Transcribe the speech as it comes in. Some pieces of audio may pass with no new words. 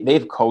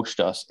They've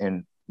coached us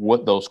in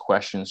what those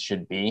questions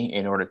should be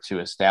in order to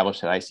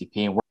establish that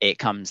ICP. And it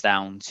comes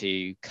down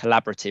to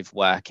collaborative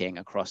working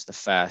across the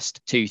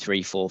first 2,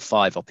 3, 4,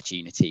 5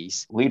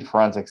 opportunities. Lead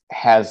Forensics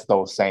has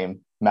those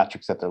same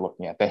metrics that they're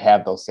looking at. They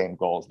have those same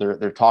goals.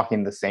 They're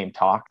talking the same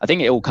talk. I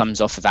think it all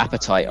comes off of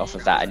appetite, off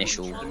of that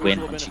initial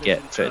win once you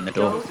get foot in the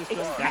door.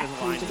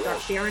 Expect you to start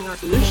sharing our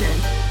solution.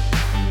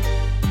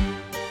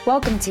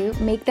 Welcome to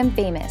Make Them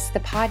Famous, the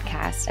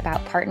podcast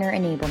about partner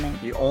enablement.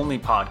 The only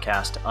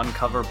podcast to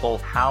uncover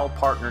both how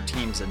partner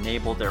teams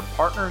enable their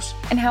partners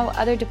and how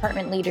other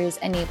department leaders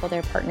enable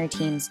their partner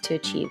teams to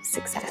achieve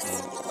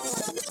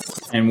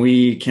success. And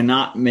we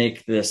cannot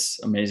make this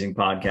amazing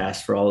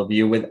podcast for all of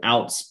you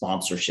without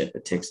sponsorship.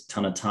 It takes a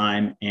ton of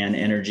time and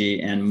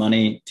energy and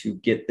money to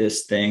get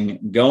this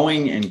thing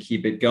going and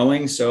keep it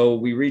going. So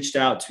we reached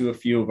out to a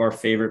few of our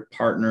favorite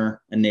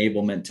partner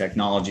enablement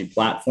technology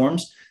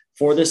platforms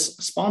for this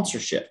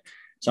sponsorship.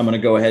 So I'm going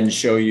to go ahead and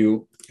show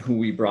you who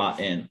we brought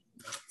in.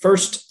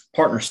 First,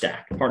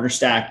 PartnerStack.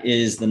 PartnerStack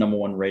is the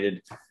 #1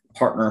 rated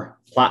partner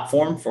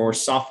platform for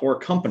software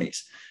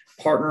companies.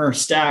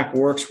 PartnerStack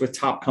works with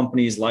top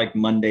companies like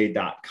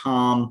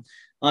Monday.com,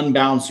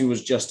 Unbounce, who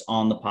was just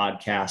on the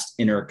podcast,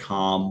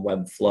 Intercom,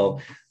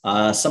 Webflow,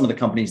 some of the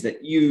companies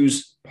that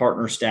use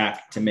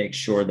PartnerStack to make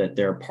sure that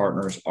their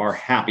partners are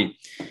happy.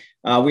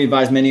 We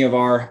advise many of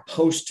our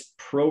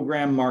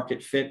post-program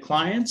market fit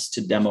clients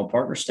to demo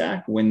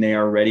PartnerStack when they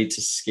are ready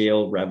to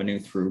scale revenue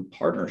through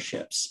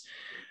partnerships.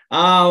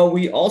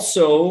 We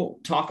also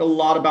talk a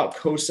lot about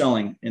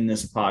co-selling in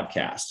this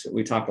podcast.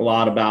 We talk a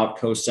lot about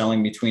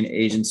co-selling between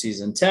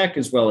agencies and tech,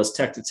 as well as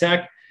tech to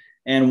tech.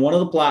 And one of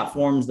the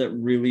platforms that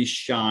really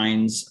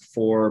shines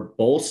for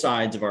both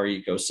sides of our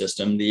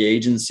ecosystem, the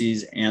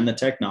agencies and the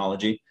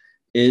technology,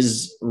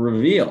 is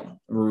Reveal.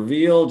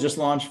 Reveal just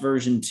launched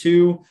version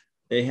 2.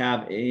 They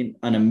have an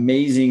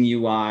amazing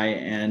UI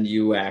and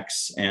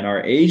UX, and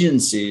our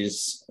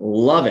agencies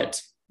love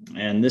it.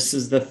 And this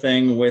is the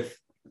thing with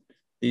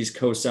these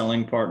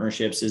co-selling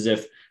partnerships, is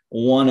if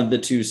one of the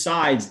two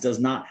sides does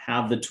not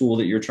have the tool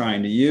that you're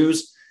trying to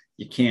use,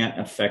 you can't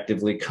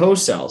effectively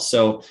co-sell.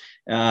 So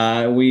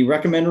we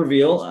recommend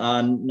Reveal,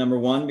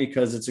 #1,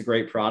 because it's a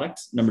great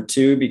product.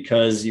 #2,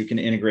 because you can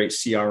integrate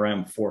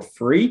CRM for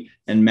free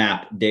and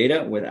map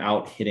data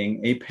without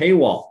hitting a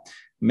paywall.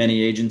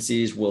 Many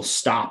agencies will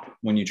stop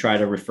when you try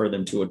to refer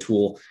them to a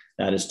tool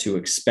that is too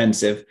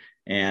expensive,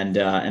 and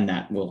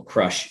that will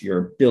crush your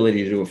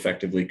ability to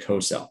effectively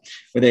co-sell.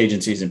 With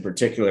agencies in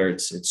particular,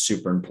 it's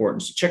super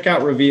important. So check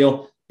out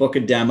Reveal, book a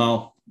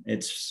demo.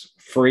 It's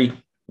free.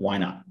 Why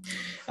not?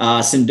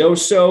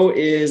 Sendoso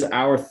is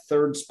our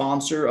third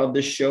sponsor of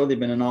this show. They've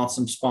been an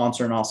awesome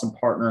sponsor, an awesome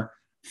partner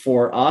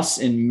for us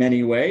in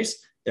many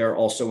ways. They're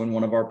also in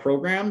one of our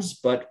programs,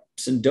 but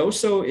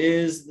Sendoso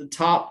is the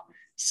top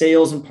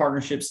sales and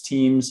partnerships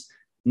team's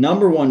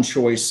 #1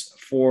 choice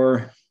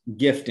for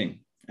gifting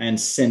and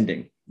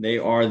sending. They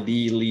are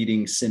the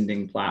leading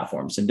sending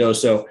platform.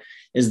 Sendoso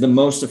is the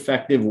most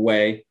effective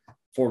way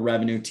for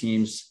revenue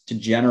teams to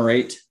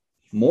generate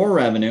more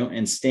revenue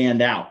and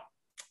stand out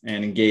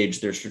and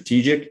engage their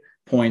strategic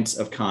points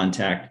of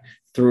contact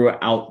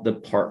throughout the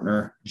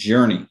partner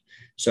journey.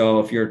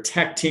 So if you're a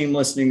tech team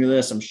listening to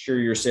this, I'm sure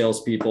your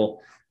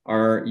salespeople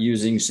are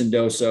using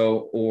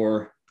Sendoso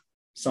or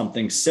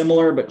something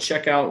similar, but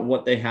check out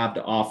what they have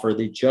to offer.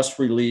 They just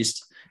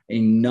released a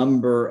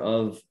number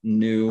of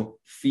new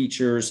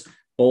features,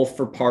 both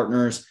for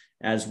partners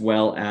as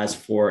well as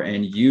for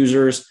end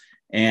users.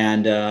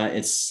 And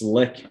it's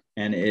slick,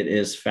 and it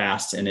is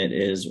fast, and it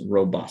is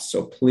robust.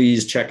 So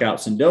please check out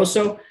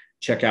Sendoso,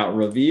 check out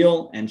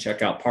Reveal, and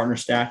check out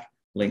PartnerStack.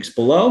 Links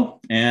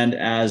below. And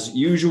as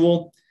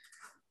usual,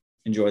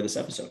 enjoy this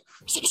episode.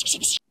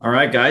 All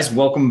right, guys,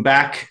 welcome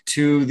back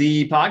to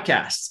the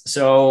podcast.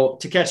 So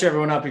to catch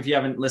everyone up, if you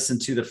haven't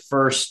listened to the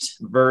first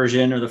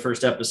version or the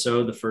first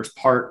episode, the first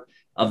part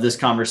of this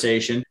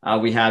conversation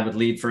we had with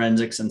Lead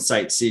Forensics and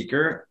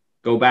SiteSeeker,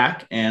 go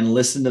back and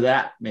listen to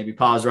that. Maybe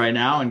pause right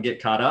now and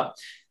get caught up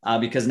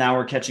because now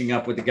we're catching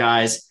up with the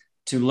guys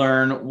to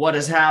learn what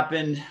has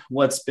happened,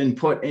 what's been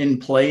put in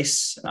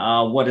place,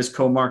 what does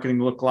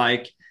co-marketing look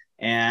like,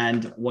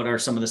 and what are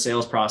some of the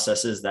sales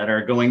processes that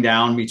are going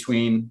down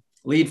between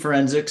Lead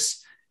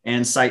Forensics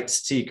and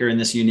SiteSeeker in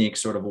this unique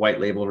sort of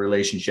white label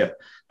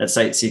relationship that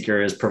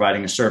SiteSeeker is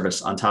providing a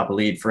service on top of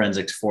Lead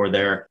Forensics for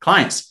their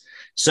clients.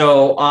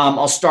 So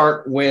I'll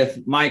start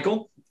with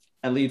Michael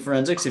at Lead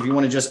Forensics. If you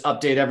want to just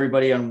update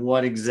everybody on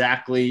what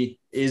exactly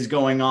is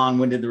going on,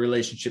 when did the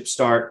relationship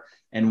start,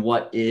 and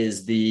what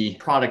is the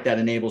product that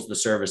enables the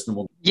service?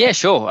 Then Yeah,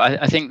 sure.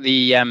 I think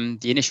the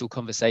initial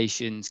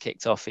conversations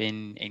kicked off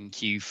in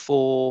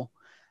Q4.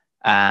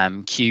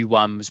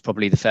 Q1 was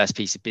probably the first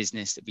piece of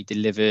business that we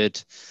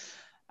delivered.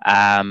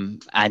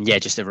 And yeah,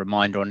 just a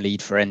reminder on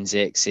Lead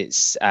Forensics,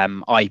 it's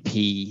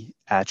IP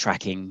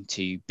tracking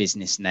to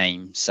business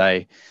name.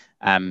 So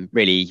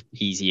really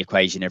easy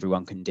equation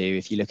everyone can do.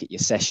 If you look at your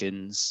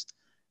sessions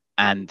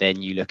and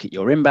then you look at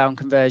your inbound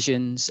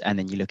conversions and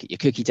then you look at your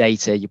cookie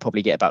data, you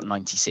probably get about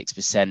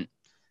 96%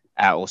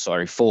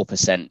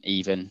 4%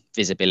 even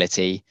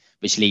visibility,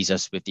 which leaves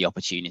us with the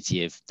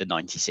opportunity of the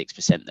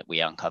 96% that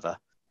we uncover.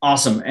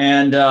 Awesome.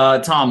 And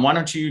Tom, why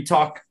don't you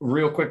talk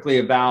real quickly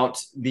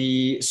about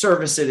the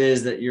service it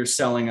is that you're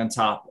selling on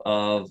top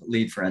of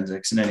Lead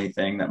Forensics and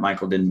anything that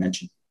Michael didn't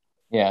mention?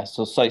 Yeah,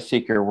 so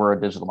SiteSeeker, we're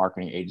a digital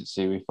marketing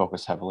agency. We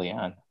focus heavily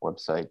on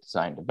website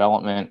design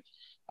development,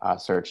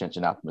 search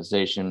engine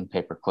optimization,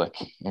 pay-per-click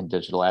and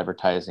digital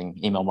advertising,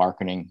 email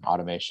marketing,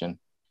 automation,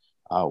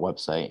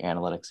 website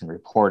analytics and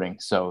reporting.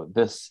 So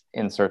this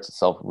inserts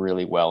itself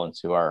really well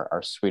into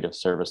our suite of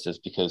services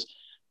because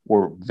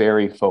we're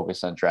very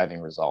focused on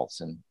driving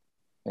results.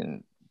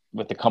 And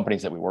with the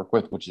companies that we work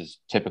with, which is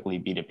typically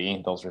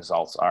B2B, those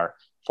results are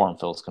form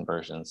fills,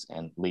 conversions,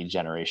 and lead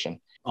generation.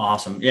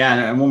 Awesome.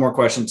 Yeah. And one more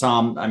question,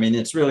 Tom. I mean,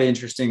 it's really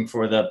interesting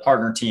for the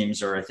partner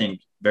teams, or I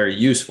think very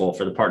useful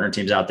for the partner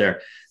teams out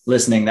there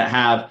listening that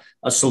have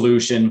a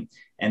solution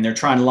and they're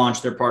trying to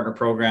launch their partner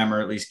program, or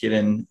at least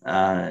getting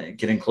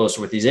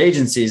closer with these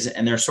agencies.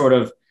 And they're sort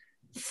of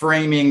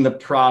framing the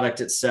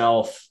product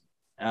itself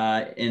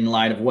in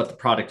light of what the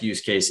product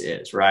use case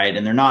is, right?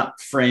 And they're not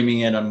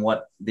framing it on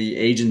what the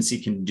agency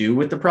can do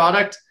with the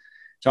product.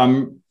 So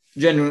I'm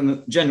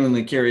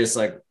genuinely curious,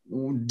 like,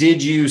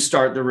 did you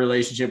start the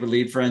relationship with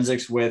Lead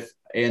Forensics with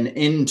an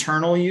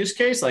internal use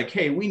case? Like,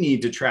 hey, we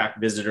need to track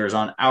visitors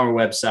on our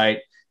website.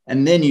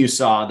 And then you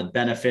saw the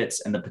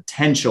benefits and the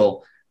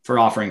potential for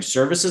offering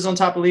services on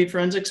top of Lead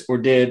Forensics? Or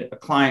did a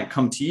client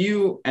come to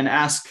you and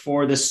ask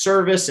for this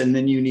service and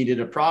then you needed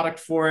a product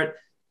for it?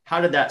 How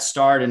did that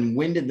start? And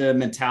when did the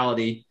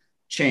mentality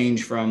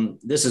change from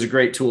this is a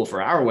great tool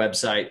for our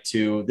website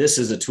to this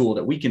is a tool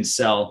that we can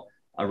sell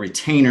a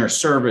retainer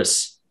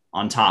service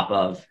on top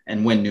of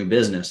and win new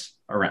business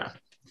around?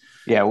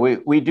 Yeah,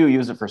 we do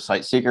use it for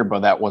SiteSeeker,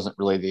 but that wasn't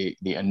really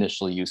the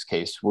initial use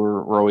case.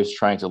 We're always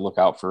trying to look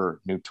out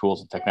for new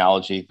tools and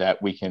technology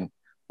that we can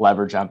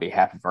leverage on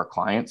behalf of our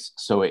clients.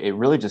 So it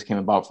really just came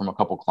about from a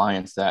couple of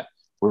clients that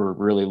were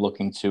really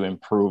looking to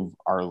improve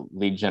our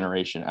lead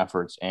generation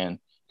efforts and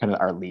kind of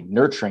our lead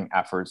nurturing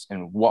efforts,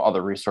 and what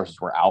other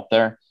resources were out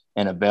there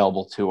and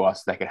available to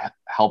us that could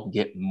help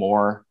get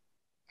more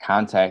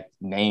contact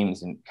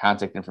names and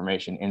contact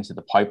information into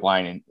the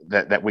pipeline, and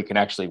that we can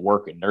actually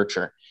work and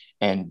nurture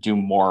and do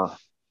more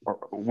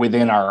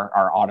within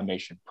our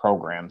automation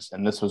programs.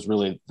 And this was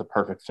really the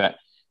perfect fit.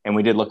 And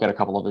we did look at a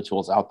couple other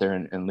tools out there,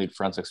 and Lead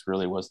Forensics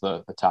really was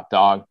the top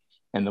dog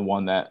and the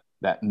one that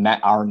met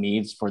our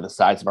needs for the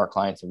size of our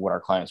clients and what our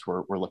clients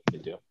were looking to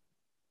do.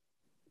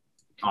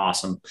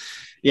 Awesome.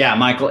 Yeah,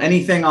 Michael,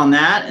 anything on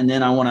that? And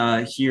then I want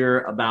to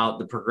hear about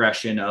the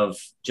progression of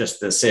just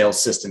the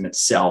sales system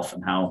itself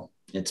and how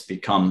it's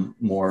become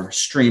more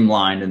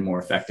streamlined and more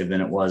effective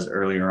than it was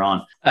earlier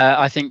on.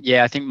 I think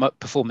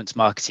performance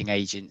marketing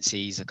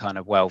agencies are kind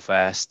of well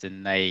versed,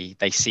 and they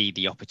see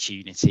the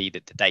opportunity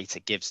that the data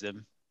gives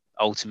them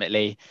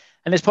ultimately.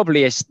 And there's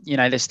probably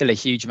there's still a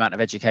huge amount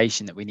of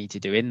education that we need to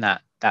do in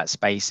that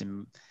space,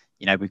 and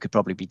we could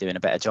probably be doing a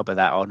better job of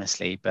that,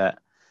 honestly. But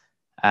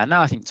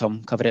no, I think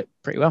Tom covered it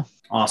pretty well.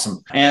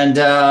 Awesome. And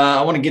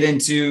I want to get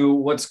into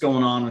what's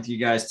going on with you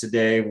guys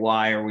today.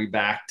 Why are we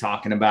back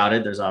talking about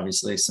it? There's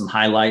obviously some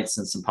highlights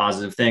and some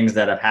positive things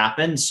that have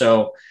happened.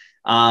 So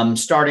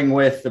starting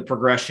with the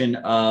progression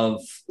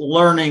of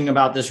learning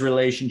about this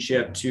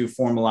relationship to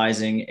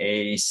formalizing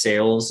a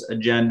sales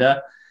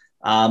agenda.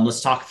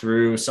 Let's talk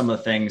through some of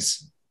the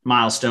things,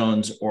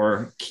 milestones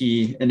or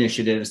key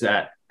initiatives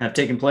that have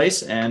taken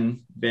place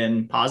and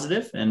been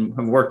positive and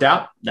have worked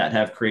out that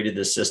have created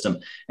this system.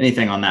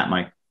 Anything on that,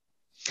 Mike?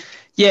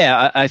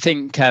 Yeah, I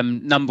think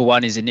number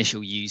one is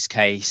initial use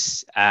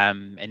case,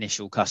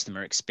 initial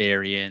customer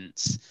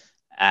experience,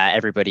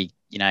 everybody,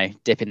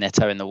 dipping their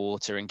toe in the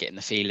water and getting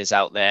the feelers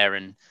out there.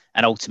 And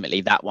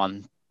ultimately that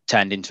one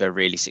turned into a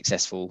really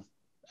successful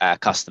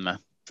customer,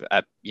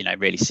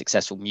 really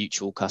successful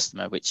mutual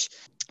customer, which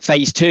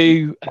phase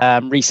two,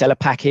 reseller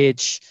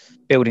package,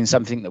 building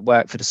something that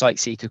worked for the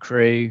SiteSeeker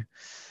crew,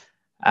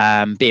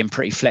 being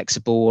pretty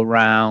flexible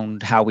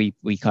around how we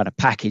kind of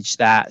package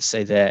that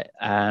so that,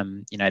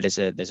 there's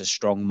a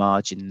strong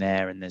margin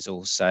there. And there's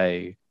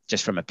also,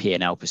 just from a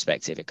P&L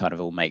perspective, it kind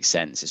of all makes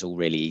sense. It's all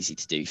really easy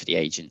to do for the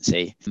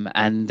agency.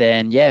 And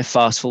then,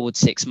 fast forward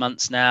 6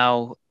 months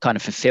now, kind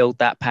of fulfilled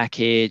that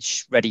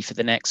package, ready for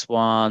the next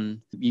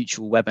one,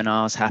 mutual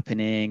webinars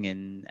happening.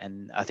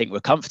 And I think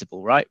we're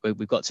comfortable, right?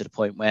 We've got to the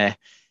point where,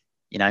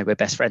 we're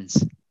best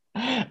friends.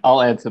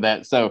 I'll add to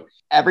that. So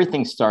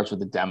everything starts with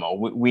a demo.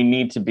 We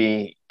need to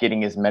be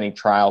getting as many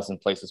trials in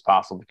place as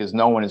possible, because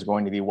no one is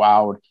going to be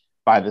wowed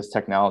by this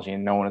technology,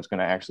 and no one is going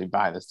to actually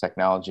buy this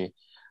technology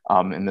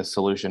in this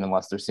solution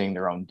unless they're seeing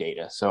their own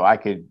data. So I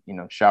could,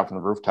 shout from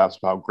the rooftops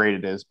about how great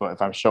it is, but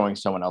if I'm showing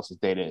someone else's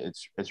data,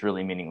 it's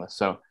really meaningless.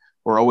 So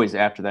we're always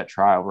after that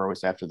trial. We're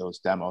always after those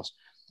demos.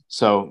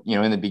 So,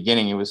 in the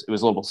beginning, it was a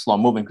little bit slow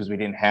moving because we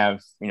didn't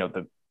have,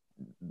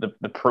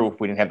 the proof.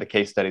 We didn't have the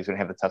case studies. We didn't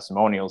have the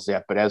testimonials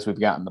yet. But as we've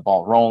gotten the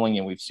ball rolling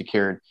and we've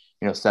secured,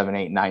 7,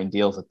 8, 9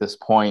 deals at this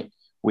point,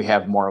 we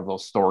have more of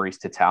those stories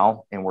to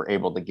tell, and we're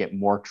able to get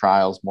more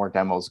trials, more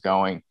demos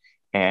going.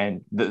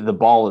 And the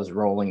ball is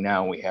rolling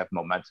now. We have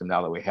momentum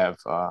now that we have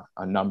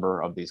a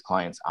number of these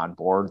clients on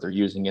board. They're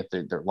using it.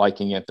 They're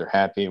liking it. They're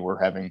happy. We're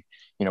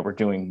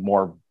doing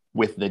more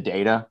with the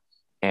data,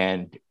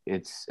 and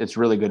it's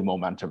really good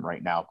momentum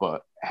right now.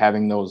 But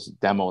having those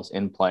demos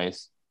in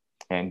place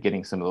and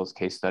getting some of those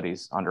case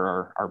studies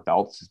under our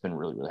belts has been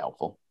really, really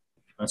helpful.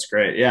 That's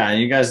great. Yeah.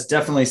 You guys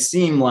definitely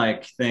seem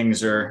like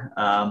things are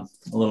a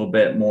little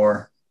bit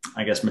more,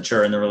 I guess,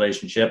 mature in the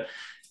relationship,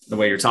 the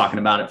way you're talking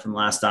about it from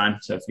last time.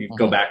 So if you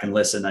go back and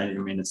listen, I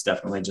mean, it's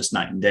definitely just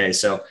night and day.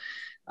 So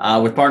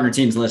with partner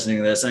teams listening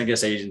to this, and I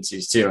guess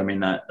agencies too, I mean,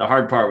 the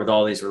hard part with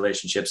all these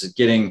relationships is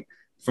getting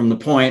from the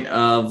point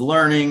of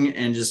learning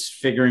and just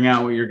figuring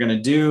out what you're going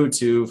to do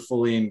to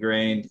fully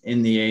ingrained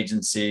in the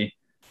agency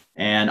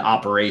and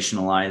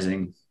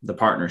operationalizing the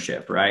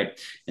partnership, right?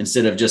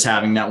 Instead of just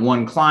having that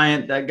one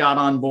client that got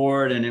on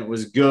board and it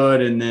was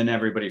good, and then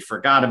everybody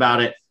forgot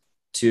about it,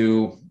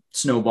 to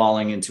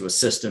snowballing into a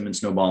system and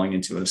snowballing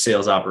into a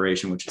sales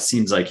operation, which it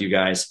seems like you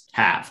guys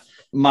have.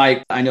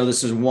 Mike, I know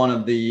this is one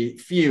of the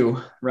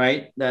few,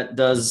 right, that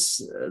does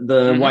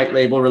the white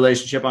label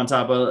relationship on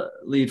top of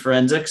Lead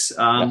Forensics.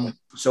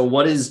 So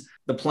what is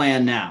the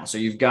plan now? So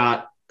you've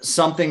got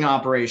something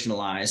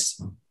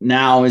operationalized.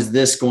 Now, is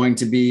this going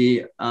to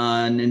be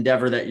an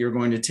endeavor that you're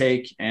going to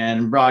take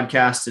and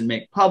broadcast and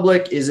make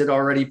public? Is it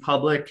already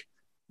public?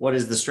 What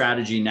is the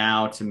strategy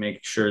now to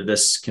make sure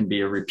this can be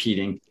a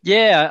repeating?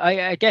 Yeah,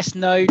 I guess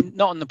no,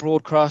 not on the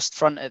broadcast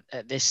front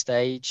at this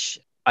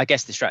stage. I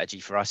guess the strategy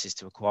for us is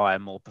to acquire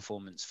more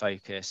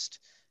performance-focused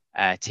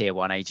tier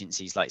one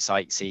agencies like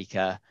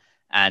SiteSeeker.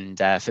 And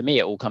for me,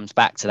 it all comes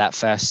back to that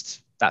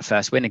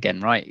first win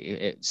again,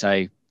 right?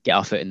 So get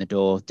our foot in the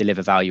door,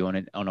 deliver value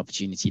on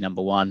opportunity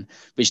number one,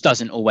 which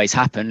doesn't always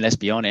happen. Let's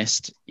be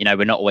honest.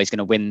 We're not always going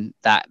to win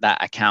that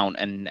account,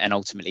 and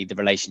ultimately the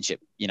relationship,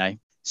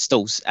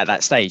 stalls at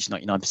that stage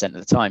 99% of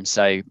the time.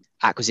 So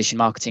acquisition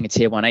marketing of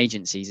tier one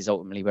agencies is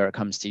ultimately where it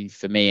comes to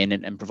for me,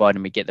 and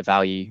providing we get the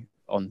value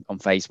on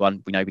phase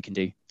one, we know we can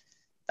do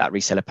that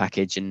reseller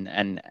package.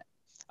 And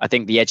I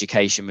think the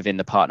education within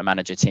the partner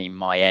manager team,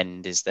 my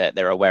end, is that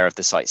they're aware of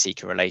the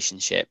SiteSeeker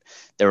relationship.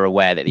 They're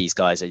aware that these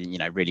guys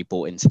are, really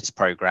bought into this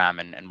program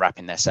and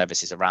wrapping their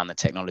services around the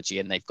technology,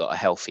 and they've got a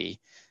healthy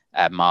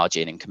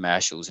margin and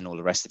commercials and all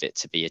the rest of it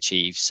to be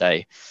achieved. So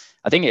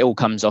I think it all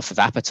comes off of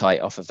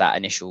appetite, off of that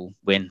initial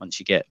win once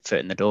you get foot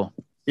in the door.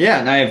 Yeah.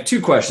 And I have two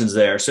questions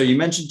there. So you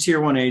mentioned tier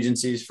one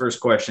agencies.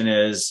 First question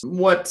is,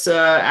 what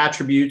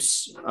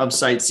attributes of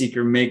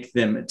SiteSeeker make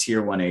them a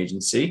tier one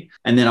agency?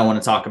 And then I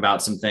want to talk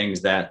about some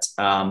things that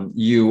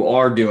you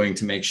are doing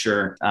to make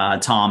sure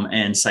Tom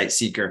and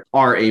SiteSeeker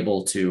are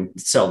able to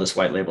sell this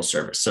white label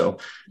service. So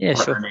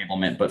partner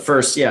enablement. But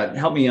first,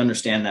 help me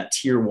understand that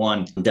tier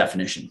one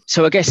definition.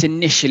 So I guess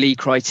initially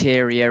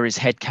criteria is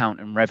headcount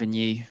and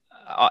revenue.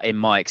 In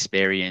my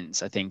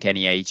experience, I think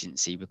any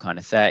agency with kind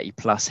of 30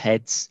 plus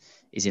heads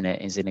is in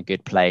a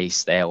good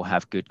place. They'll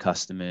have good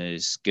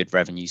customers, good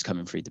revenues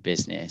coming through the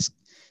business,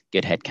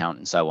 good headcount,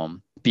 and so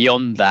on.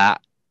 Beyond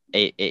that,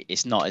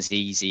 it's not as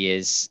easy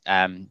as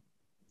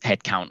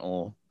headcount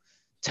or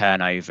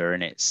turnover,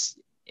 and it's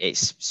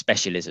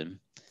specialism.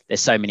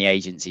 There's so many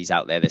agencies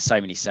out there. There's so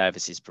many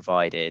services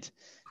provided.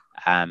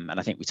 And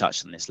I think we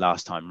touched on this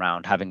last time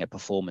round, having a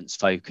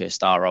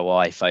performance-focused,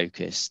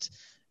 ROI-focused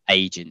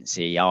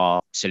agency,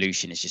 our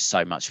solution is just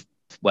so much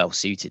well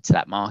suited to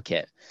that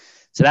market.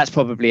 So that's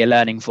probably a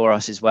learning for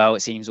us as well.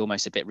 It seems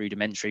almost a bit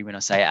rudimentary when I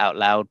say it out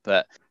loud,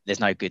 but there's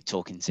no good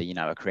talking to,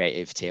 a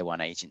creative tier one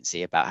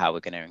agency about how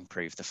we're going to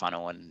improve the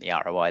funnel and the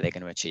ROI they're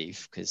going to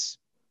achieve, because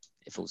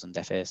it falls on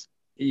deaf ears.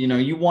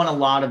 You want a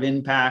lot of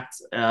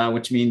impact,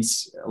 which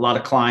means a lot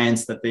of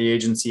clients that the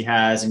agency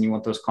has, and you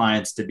want those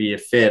clients to be a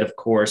fit, of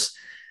course.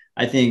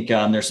 I think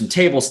there's some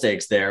table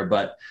stakes there,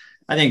 but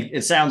I think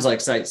it sounds like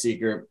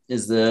SiteSeeker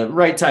is the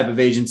right type of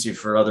agency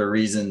for other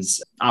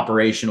reasons,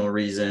 operational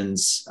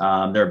reasons,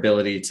 their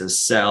ability to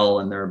sell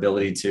and their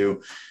ability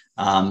to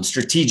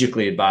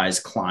strategically advise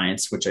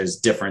clients, which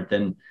is different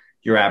than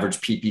your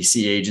average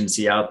PPC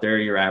agency out there,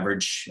 your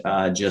average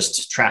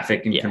just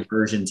traffic and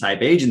conversion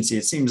type agency.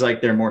 It seems like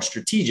they're more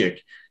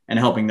strategic and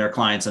helping their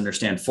clients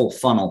understand full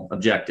funnel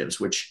objectives,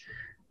 which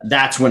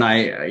that's when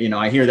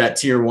I hear that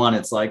tier one.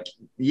 It's like,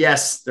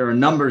 yes, there are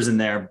numbers in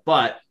there,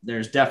 but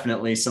there's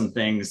definitely some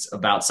things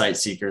about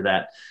SiteSeeker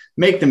that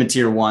make them a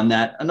tier one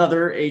that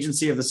another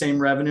agency of the same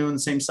revenue and the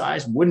same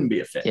size wouldn't be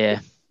a fit.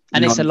 Yeah.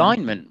 And it's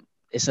alignment.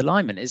 It's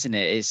alignment, isn't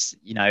it? It's,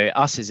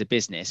 us as a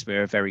business,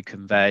 we're a very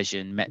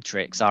conversion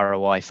metrics,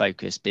 ROI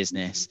focused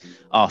business.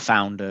 Our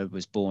founder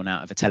was born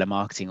out of a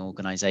telemarketing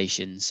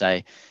organization. So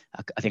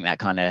I think that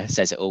kind of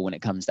says it all when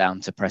it comes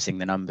down to pressing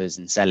the numbers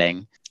and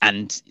selling.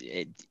 And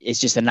it's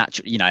just a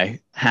natural,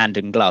 hand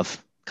and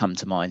glove come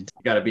to mind.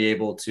 You got to be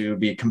able to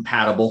be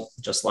compatible,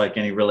 just like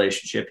any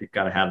relationship. You've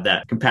got to have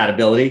that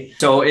compatibility.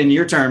 So in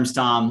your terms,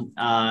 Tom,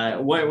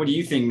 what do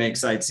you think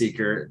makes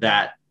SiteSeeker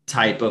that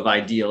type of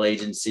ideal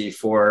agency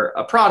for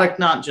a product,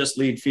 not just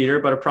lead feeder,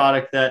 but a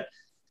product that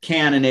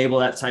can enable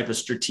that type of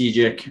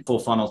strategic full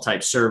funnel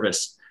type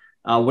service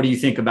What do you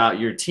think about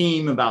your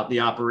team, about the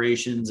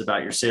operations,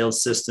 about your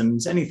sales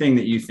systems, anything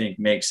that you think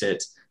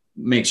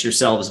makes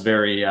yourselves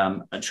very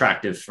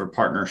attractive for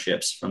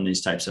partnerships from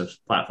these types of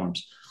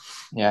platforms?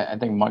 Yeah, I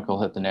think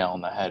Michael hit the nail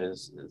on the head.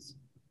 Is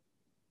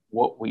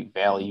what we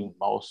value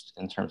most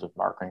in terms of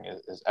marketing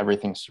is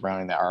everything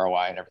surrounding the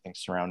ROI and everything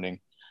surrounding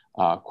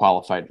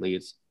qualified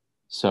leads.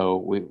 So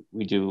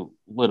we do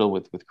little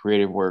with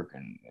creative work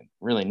and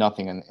really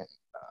nothing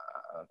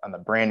on the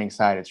branding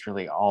side. It's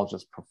really all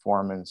just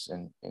performance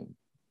and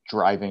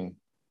driving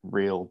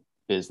real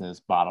business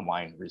bottom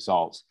line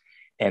results.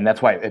 And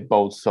that's why it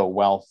bodes so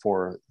well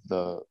for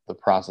the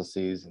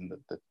processes and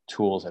the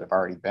tools that have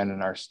already been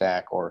in our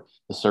stack, or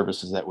the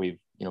services that we've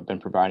been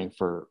providing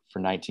for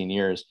 19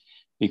 years.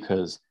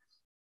 Because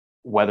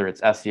whether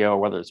it's SEO or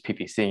whether it's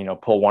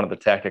PPC, pull one of the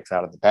tactics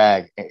out of the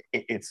bag,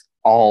 it's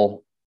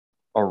all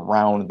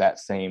around that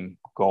same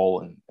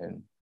goal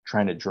and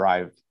trying to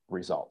drive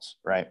results,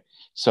 right?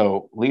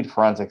 So Lead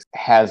Forensics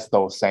has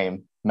those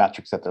same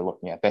metrics that they're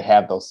looking at. They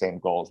have those same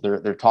goals.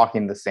 They're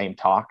talking the same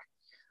talk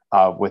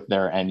with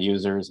their end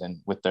users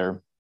and with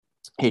their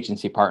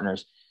agency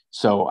partners.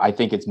 So I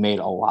think it's made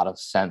a lot of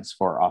sense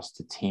for us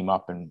to team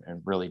up and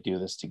really do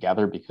this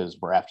together, because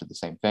we're after the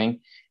same thing.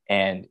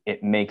 And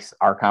it makes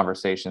our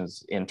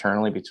conversations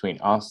internally between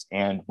us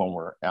and when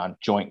we're on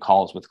joint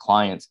calls with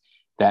clients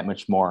that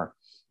much more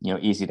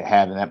easy to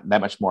have, and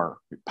that much more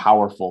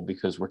powerful,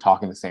 because we're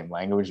talking the same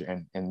language,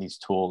 and this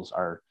tool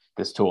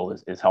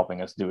is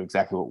helping us do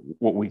exactly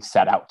what we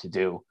set out to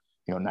do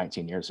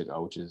 19 years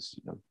ago, which is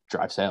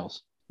drive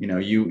sales.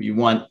 You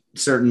want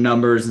certain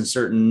numbers and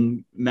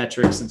certain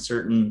metrics and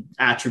certain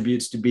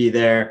attributes to be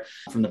there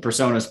from the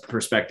persona's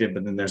perspective,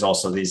 but then there's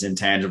also these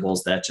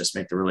intangibles that just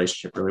make the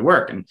relationship really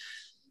work. And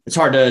it's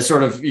hard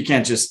to you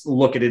can't just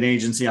look at an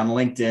agency on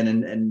LinkedIn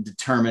and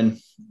determine,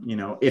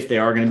 if they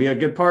are going to be a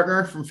good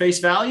partner from face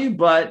value.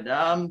 But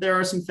there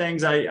are some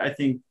things I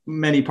think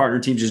many partner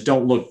teams just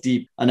don't look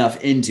deep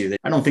enough into.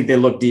 I don't think they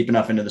look deep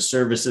enough into the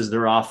services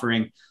they're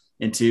offering,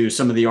 into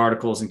some of the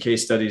articles and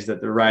case studies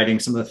that they're writing,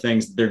 some of the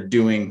things they're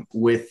doing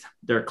with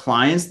their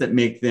clients that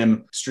make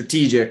them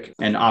strategic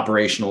and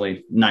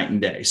operationally night and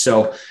day.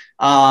 So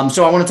I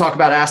want to talk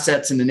about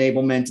assets and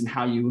enablement and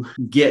how you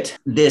get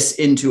this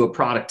into a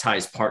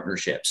productized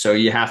partnership. So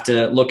you have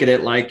to look at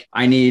it like,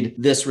 I need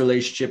this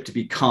relationship to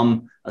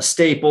become a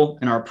staple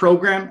in our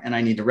program, and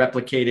I need to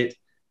replicate it,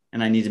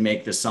 and I need to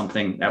make this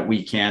something that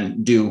we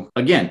can do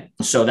again.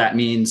 So that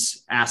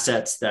means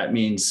assets, that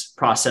means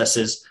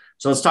processes.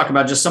 So let's talk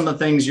about just some of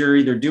the things you're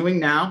either doing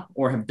now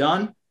or have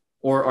done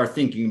or are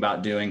thinking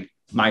about doing,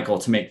 Michael,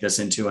 to make this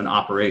into an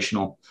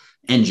operational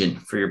engine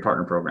for your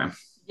partner program.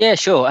 Yeah,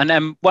 sure.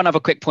 And one other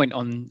quick point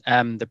on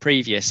the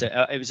previous,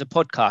 it was a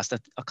podcast.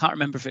 I can't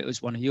remember if it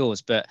was one of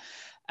yours, but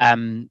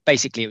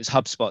basically it was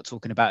HubSpot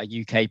talking about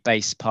a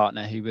UK-based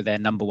partner who were their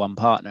number one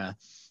partner.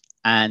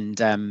 And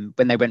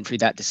when they went through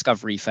that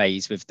discovery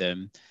phase with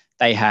them,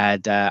 they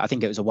had, I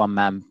think it was a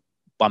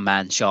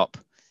one-man shop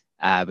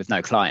with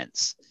no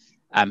clients.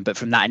 But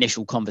from that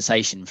initial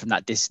conversation, from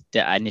that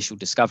initial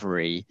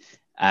discovery,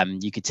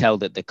 you could tell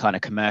that the kind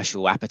of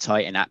commercial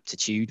appetite and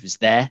aptitude was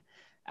there.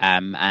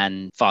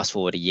 And fast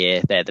forward a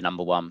year, they're the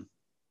number one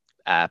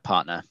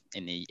partner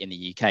in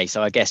the UK.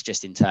 So I guess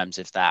just in terms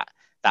of that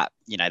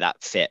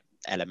fit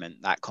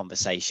element, that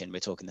conversation, we're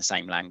talking the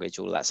same language,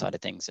 all that side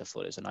of things. I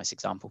thought it was a nice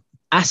example.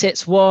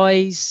 Assets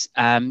wise,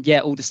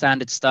 all the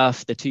standard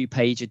stuff, the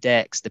 2-pager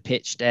decks, the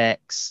pitch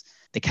decks,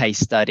 the case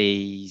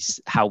studies,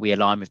 how we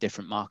align with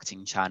different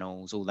marketing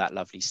channels, all that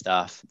lovely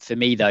stuff. For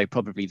me, though,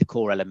 probably the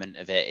core element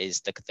of it is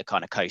the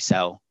kind of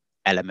co-sell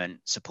element,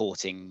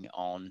 supporting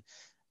on.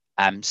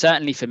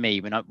 Certainly for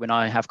me, when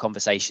I have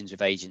conversations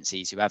with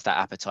agencies who have that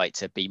appetite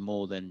to be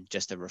more than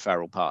just a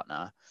referral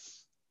partner,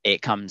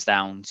 it comes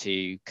down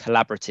to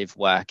collaborative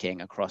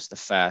working across the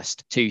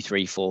first 2,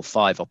 3, 4,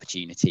 5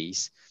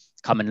 opportunities.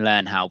 Come and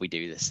learn how we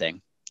do this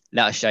thing.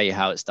 Let us show you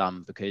how it's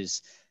done,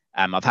 because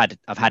I've had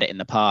it in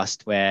the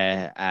past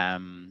where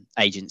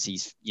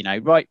agencies,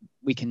 right,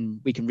 we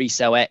can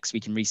resell X, we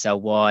can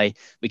resell Y,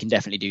 we can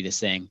definitely do this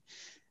thing,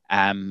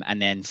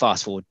 and then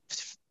fast forward,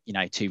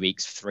 2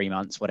 weeks, 3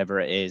 months,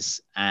 whatever it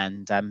is,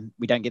 and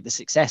we don't get the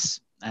success,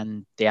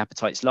 and the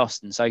appetite's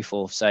lost, and so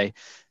forth. So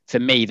for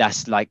me,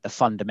 that's like the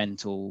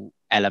fundamental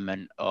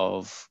element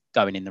of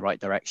going in the right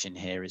direction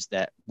here, is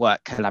that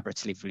work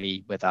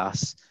collaboratively with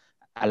us,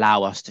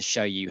 allow us to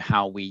show you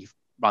how we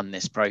run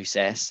this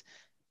process.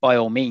 By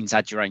all means,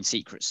 add your own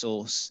secret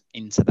sauce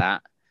into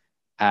that.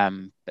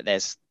 But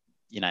there's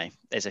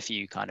a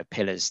few kind of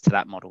pillars to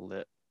that model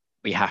that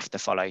we have to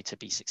follow to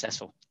be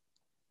successful.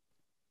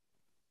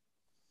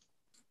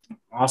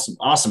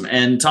 Awesome.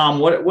 And Tom,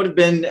 what have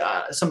been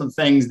some of the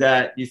things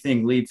that you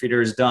think Leadfeeder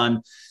has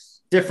done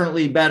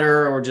differently,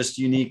 better, or just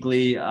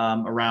uniquely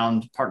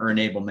around partner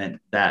enablement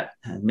that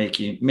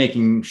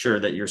making sure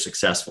that you're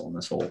successful in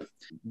this whole?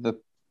 The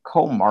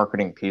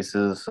co-marketing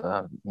pieces,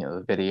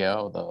 the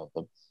video,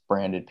 the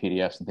branded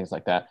PDFs and things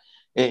like that.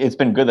 It's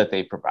been good that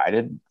they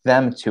provided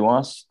them to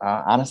us.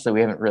 Honestly,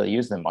 we haven't really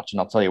used them much, and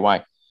I'll tell you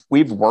why.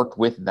 we've worked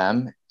with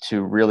them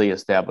to really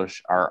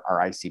establish our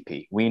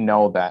ICP. We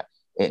know that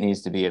it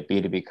needs to be a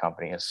B2B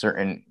company, a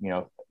certain,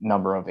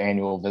 number of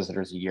annual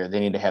visitors a year. They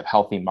need to have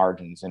healthy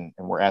margins, and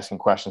we're asking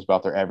questions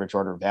about their average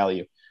order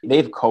value.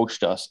 They've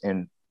coached us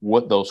in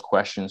what those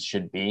questions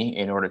should be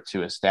in order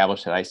to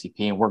establish that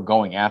ICP, and we're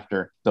going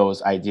after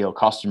those ideal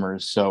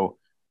customers. So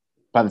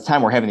by the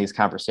time we're having these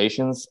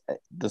conversations,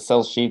 the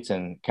sales sheets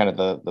and kind of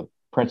the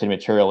printed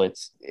material,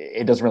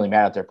 it doesn't really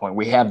matter at that point.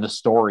 We have the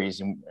stories,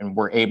 and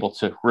we're able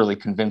to really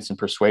convince and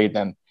persuade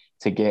them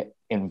to get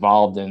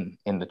involved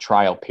in the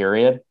trial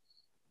period,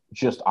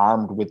 just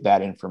armed with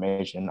that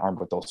information, armed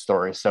with those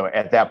stories. So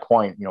at that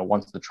point,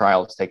 once the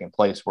trial has taken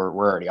place, we're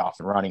already off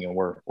and running, and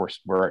we're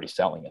already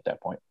selling at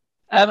that point.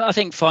 I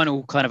think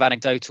final kind of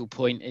anecdotal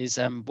point is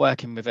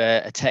working with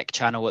a tech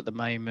channel at the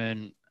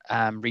moment,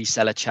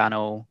 reseller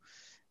channel.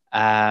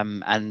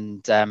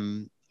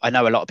 I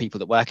know a lot of people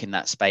that work in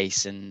that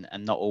space, and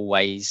not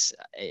always,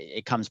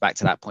 it comes back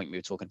to that point we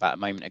were talking about a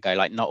moment ago,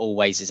 like not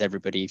always is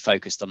everybody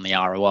focused on the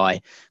ROI.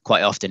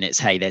 Quite often it's,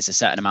 hey, there's a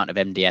certain amount of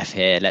MDF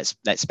here. Let's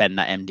spend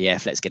that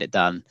MDF, let's get it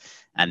done.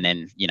 And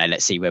then,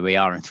 let's see where we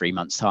are in 3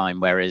 months' time.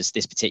 Whereas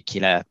this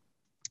particular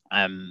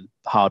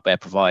hardware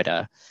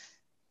provider,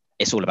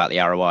 it's all about the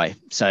ROI.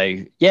 So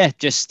yeah,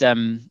 just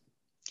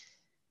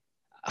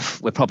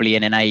we're probably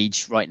in an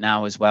age right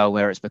now as well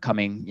where it's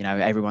becoming,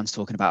 everyone's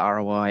talking about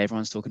ROI,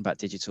 everyone's talking about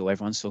digital,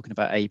 everyone's talking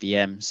about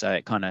ABM. So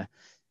it kind of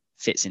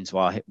fits into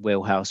our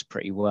wheelhouse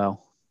pretty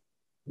well.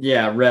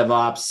 Yeah,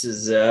 RevOps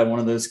is one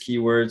of those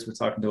keywords. We're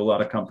talking to a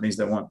lot of companies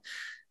that want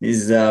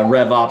these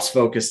RevOps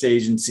focused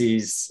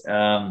agencies.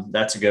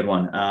 That's a good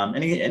one.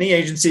 Any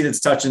agency that's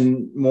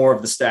touching more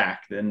of the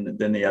stack than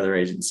the other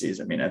agencies.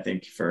 I mean, I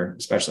think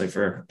especially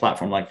for a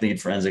platform like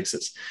Lead Forensics,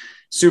 it's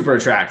super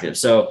attractive.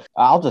 So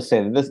I'll just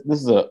say that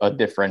this is a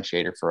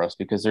differentiator for us,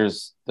 because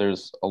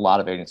there's a lot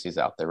of agencies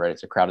out there, right?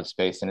 It's a crowded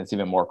space, and it's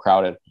even more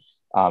crowded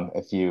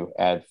if you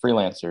add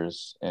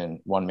freelancers and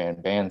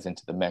one-man bands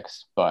into the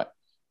mix. But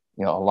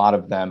a lot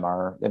of them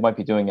they might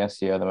be doing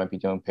SEO, they might be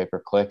doing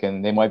pay-per-click,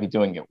 and they might be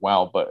doing it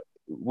well, but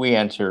we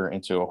enter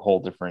into a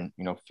whole different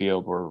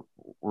field. We're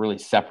really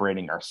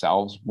separating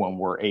ourselves when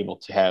we're able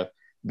to have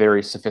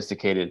very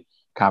sophisticated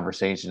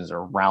conversations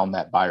around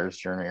that buyer's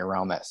journey,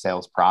 around that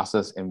sales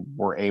process. And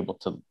we're able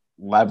to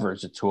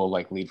leverage a tool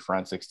like Lead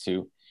Forensics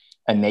to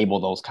enable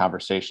those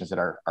conversations that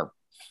are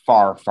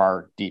far,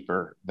 far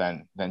deeper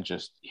than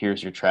just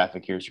here's your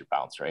traffic, here's your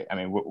bounce rate. I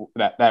mean,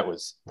 that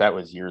was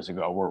years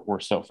ago. We're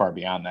so far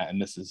beyond that. And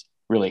this is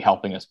really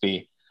helping us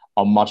be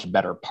a much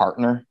better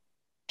partner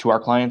to our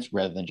clients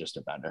rather than just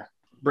a vendor.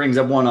 Brings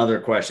up one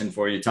other question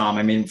for you, Tom.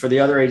 I mean, for the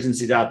other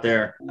agencies out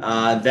there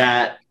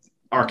that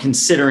are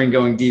considering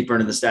going deeper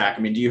into the stack,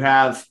 I mean, do you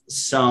have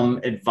some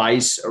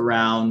advice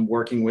around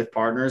working with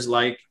partners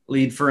like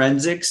Lead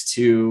Forensics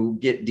to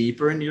get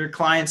deeper into your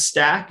client's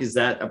stack? Is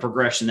that a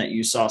progression that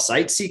you saw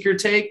SiteSeeker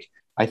take?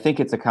 I think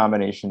it's a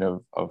combination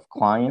of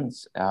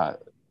clients,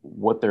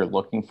 what they're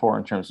looking for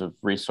in terms of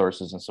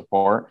resources and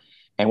support,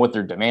 and what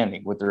they're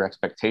demanding, what their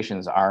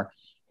expectations are.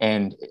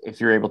 And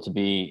if you're able to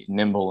be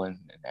nimble and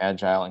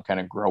agile and kind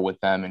of grow with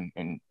them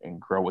and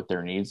grow with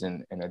their needs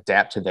and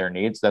adapt to their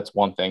needs, that's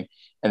one thing.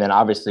 And then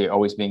obviously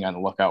always being on the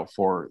lookout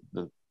for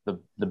the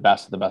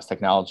best of the best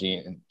technology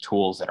and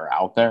tools that are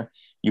out there.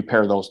 You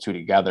pair those two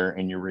together,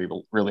 and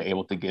you're really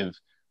able to give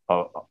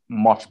a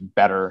much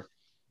better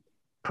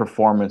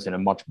performance and a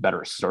much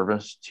better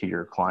service to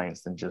your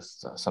clients than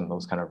just some of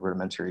those kind of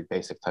rudimentary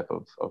basic type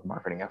of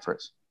marketing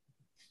efforts.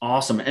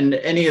 Awesome. And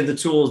any of the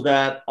tools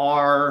that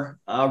are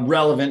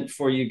relevant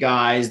for you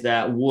guys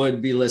that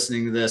would be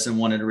listening to this and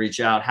wanted to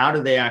reach out, how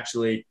do they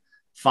actually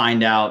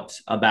find out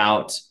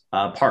about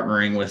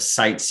partnering with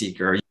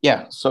SiteSeeker?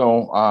 Yeah,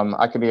 so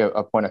I could be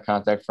a point of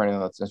contact for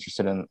anyone that's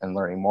interested in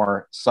learning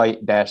more.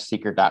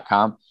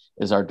 Site-seeker.com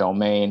is our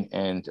domain,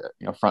 and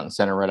front and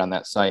center right on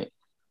that site,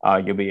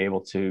 you'll be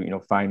able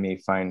to find me,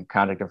 find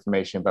contact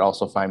information, but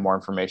also find more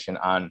information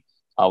on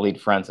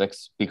Lead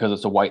Forensics, because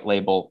it's a white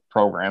label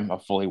program, a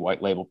fully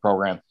white label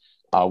program.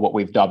 What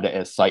we've dubbed it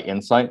as Site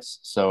Insights.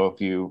 So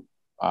if you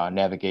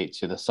navigate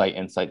to the Site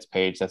Insights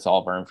page, that's all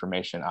of our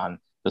information on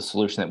the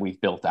solution that we've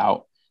built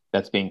out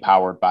that's being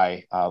powered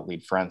by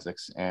Lead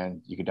Forensics.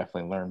 And you can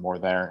definitely learn more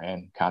there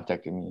and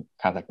contact me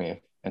if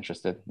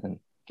interested in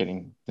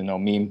getting to know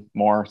me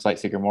more,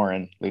 SiteSeeker more,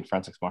 and Lead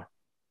Forensics more.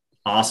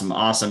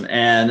 Awesome.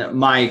 And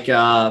Mike,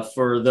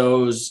 for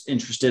those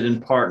interested in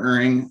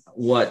partnering,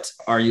 what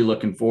are you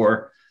looking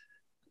for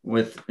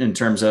in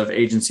terms of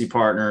agency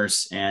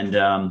partners? And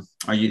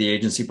are you the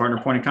agency partner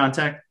point of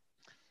contact?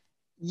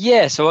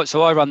 Yeah.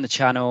 So I run the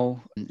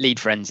channel,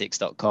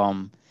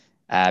 leadforensics.com.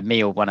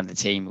 Me or one of the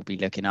team will be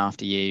looking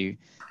after you.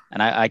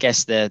 And I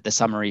guess the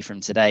summary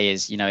from today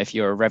is, if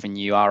you're a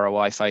revenue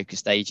ROI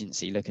focused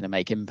agency looking to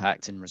make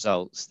impact and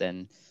results,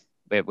 then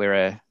we're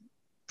a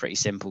pretty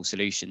simple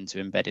solution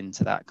to embed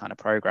into that kind of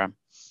program.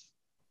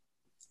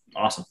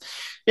 Awesome.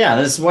 Yeah,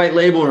 this white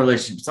label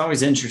relationship, it's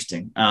always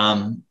interesting.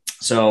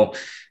 So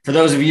for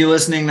those of you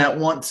listening that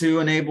want to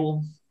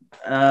enable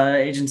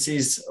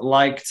agencies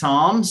like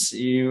Tom's,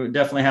 you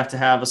definitely have to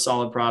have a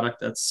solid product.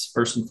 That's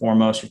first and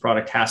foremost. Your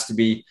product has to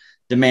be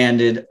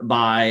demanded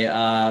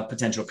by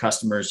potential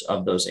customers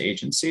of those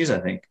agencies. I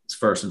think it's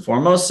first and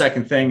foremost.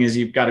 Second thing is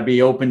you've got to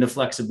be open to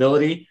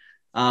flexibility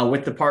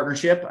with the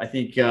partnership. I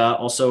think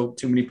also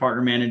too many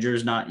partner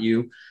managers, not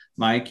you,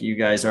 Mike, you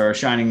guys are a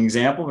shining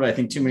example, but I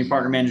think too many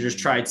partner managers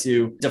try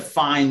to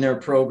define their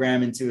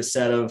program into a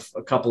set of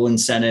a couple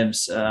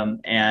incentives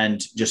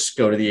and just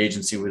go to the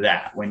agency with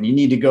that. When you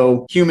need to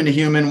go human to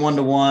human,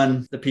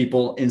 one-to-one, the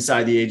people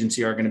inside the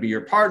agency are going to be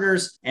your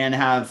partners and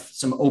have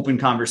some open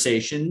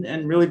conversation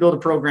and really build a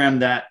program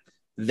that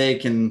they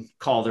can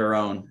call their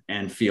own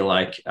and feel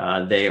like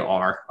they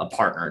are a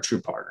partner, a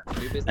true partner. I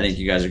think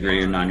you guys agree.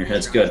 You're nodding your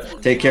heads.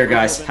 Good. Take care,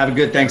 guys. Have a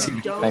good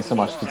Thanksgiving. Thanks so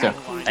much. Good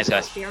Thanks,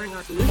 guys. Sharing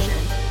our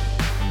solution.